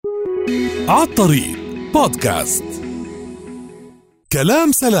عالطريق بودكاست.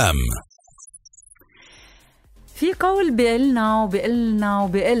 كلام سلام. في قول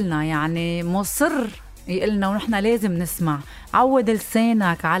بيقلنا يعني مصر يقلنا ونحن لازم نسمع. عود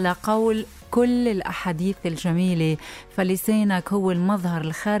لسانك على قول كل الأحاديث الجميلة، فلسانك هو المظهر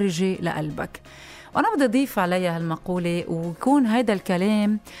الخارجي لقلبك. وأنا بدي أضيف عليها هالمقولة ويكون هيدا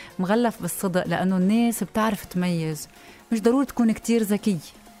الكلام مغلف بالصدق، لأنه الناس بتعرف تميز. مش ضروري تكون كتير ذكي،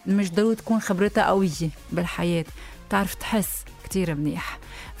 مش ضروري تكون خبرتها قوية بالحياة، بتعرف تحس كتير منيح.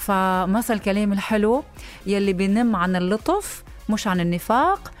 فمثل كلام الحلو يلي بينم عن اللطف مش عن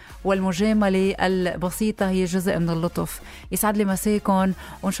النفاق، والمجاملة البسيطة هي جزء من اللطف. يسعد لي مساكن،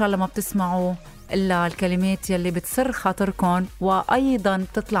 وإن شاء الله ما بتسمعوا إلا الكلمات يلي بتسر خاطركن وأيضا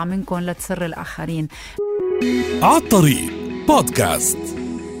تطلع منكن لتسر الآخرين. عالطريق بودكاست.